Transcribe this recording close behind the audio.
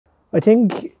I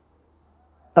think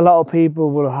a lot of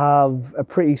people will have a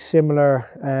pretty similar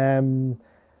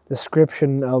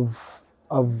description of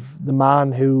the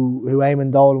man who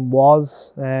Eamonn Dolan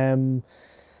was.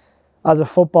 As a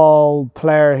football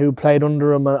player who played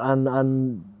under him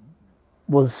and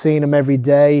was seeing him every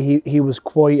day, he was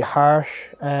quite harsh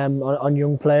on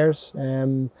young players.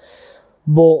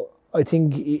 But I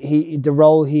think the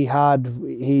role he had,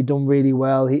 he done really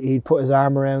well. He'd put his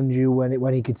arm around you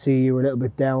when he could see you were a little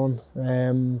bit down.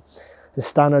 The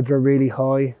standards were really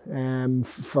high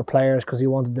for players because he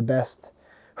wanted the best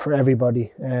for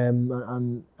everybody.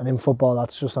 And in football,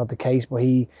 that's just not the case. But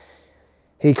he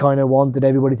kind of wanted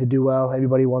everybody to do well. He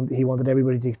wanted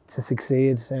everybody to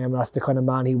succeed. That's the kind of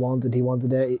man he wanted. He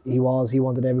wanted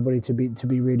everybody to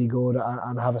be really good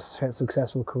and have a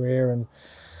successful career. And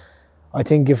I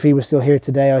think if he was still here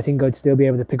today, I think I'd still be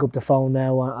able to pick up the phone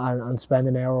now and spend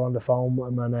an hour on the phone with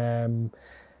him, and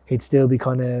he'd still be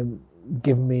kind of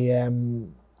giving me a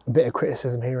bit of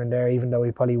criticism here and there, even though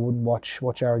he probably wouldn't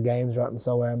watch our games, right? And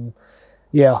so,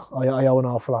 yeah, I owe an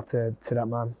awful lot to that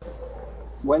man.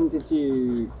 When did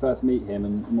you first meet him,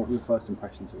 and what were your first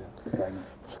impressions of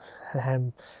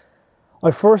him?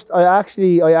 I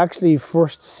actually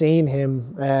first seen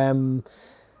him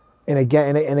in a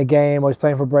game. I was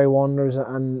playing for Bray Wanderers,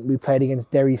 and we played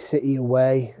against Derry City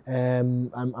away,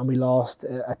 and we lost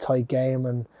a tight game.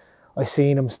 And I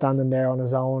seen him standing there on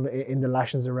his own in the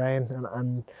lashings of rain,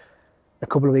 and a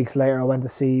couple of weeks later I went to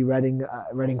see Reading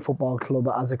Football Club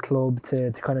as a club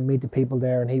to kind of meet the people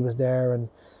there, and he was there, and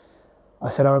I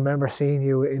said, I remember seeing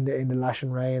you in the lashing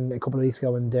rain a couple of weeks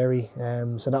ago in Derry.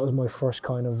 So that was my first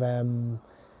kind of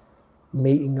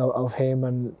meeting of him,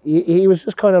 and he was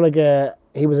just kind of like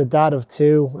he was a dad of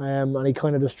two, and he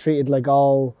kind of just treated like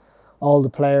all the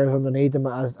players underneath him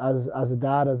as a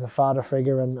dad, as a father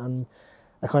figure, and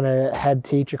a kind of head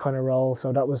teacher kind of role.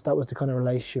 So that was the kind of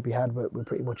relationship he had with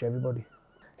pretty much everybody.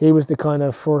 He was the kind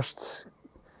of first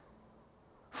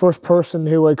person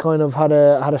who I kind of had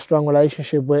a strong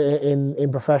relationship with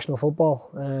in professional football.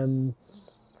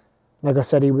 Like I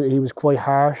said, he was quite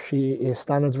harsh. His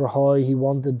standards were high. He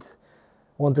wanted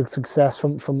success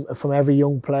from every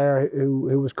young player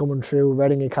who was coming through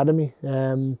Reading Academy.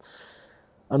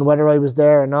 And whether I was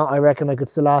there or not, I reckon I could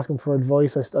still ask him for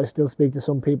advice. I still speak to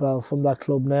some people from that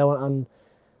club now, and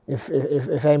if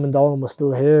Eamonn Dolan was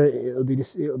still here,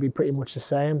 it'll be pretty much the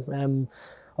same.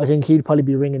 I think he'd probably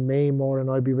be ringing me more than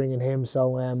I'd be ringing him.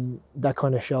 So that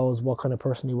kind of shows what kind of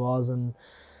person he was, and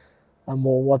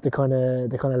what the kind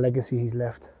of legacy he's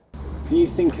left. Can you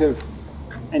think of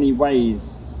any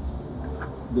ways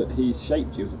that he's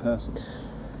shaped you as a person?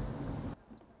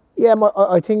 Yeah,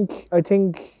 I think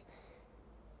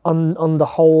on the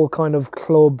whole kind of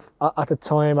club at the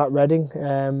time at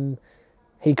Reading,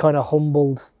 he kind of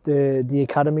humbled the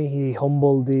academy. He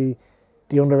humbled the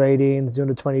under-18s, the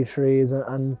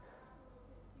under-23s,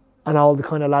 and all the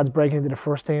kind of lads breaking into the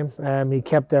first team. He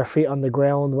kept their feet on the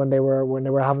ground when they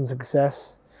were having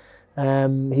success.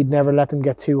 He'd never let them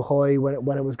get too high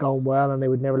when it was going well, and they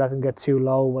would never let them get too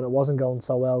low when it wasn't going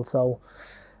so well. So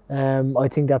I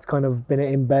think that's kind of been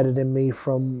embedded in me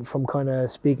from kind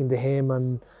of speaking to him,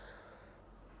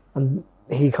 and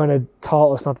he kind of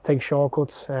taught us not to take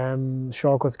shortcuts.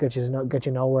 Shortcuts get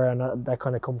you nowhere, and that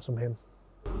kind of comes from him.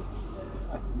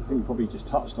 I think you probably just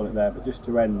touched on it there, but just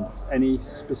to end, any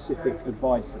specific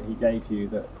advice that he gave you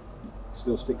that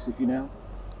still sticks with you now?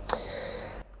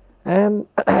 There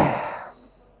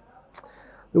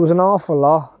was an awful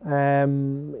lot.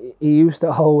 He used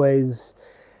to always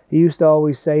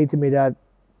say to me that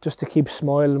just to keep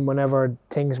smiling whenever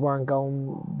things weren't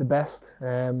going the best.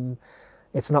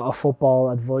 It's not a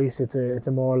football advice; it's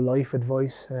a more life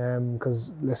advice.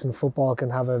 Because listen, football can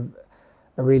have a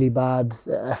really bad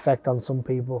effect on some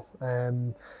people,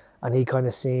 and he kind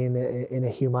of seen it in a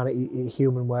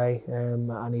human way.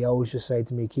 And he always just said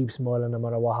to me, "Keep smiling no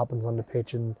matter what happens on the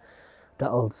pitch, and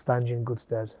that'll stand you in good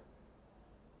stead."